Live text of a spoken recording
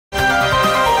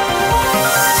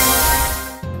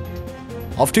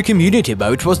After community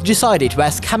vote was decided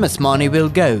where scammers' money will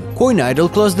go,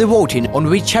 Coinidol closed the voting on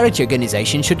which charity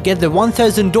organization should get the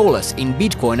 $1,000 in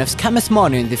Bitcoin of scammers'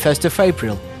 money on the 1st of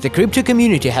April. The crypto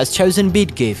community has chosen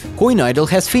BitGive. Coinidol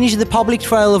has finished the public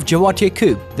trial of Jawat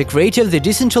Yaqub, the creator of the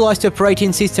decentralized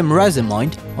operating system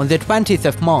Razormind, on the 20th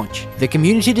of March. The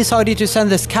community decided to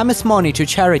send the scammers' money to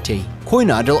charity.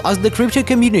 Coinidol asked the crypto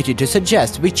community to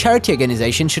suggest which charity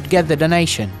organization should get the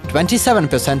donation.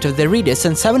 27% of the readers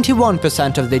and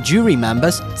 71% of the jury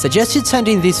members suggested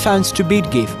sending these funds to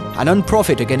BitGive, a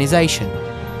non-profit organization.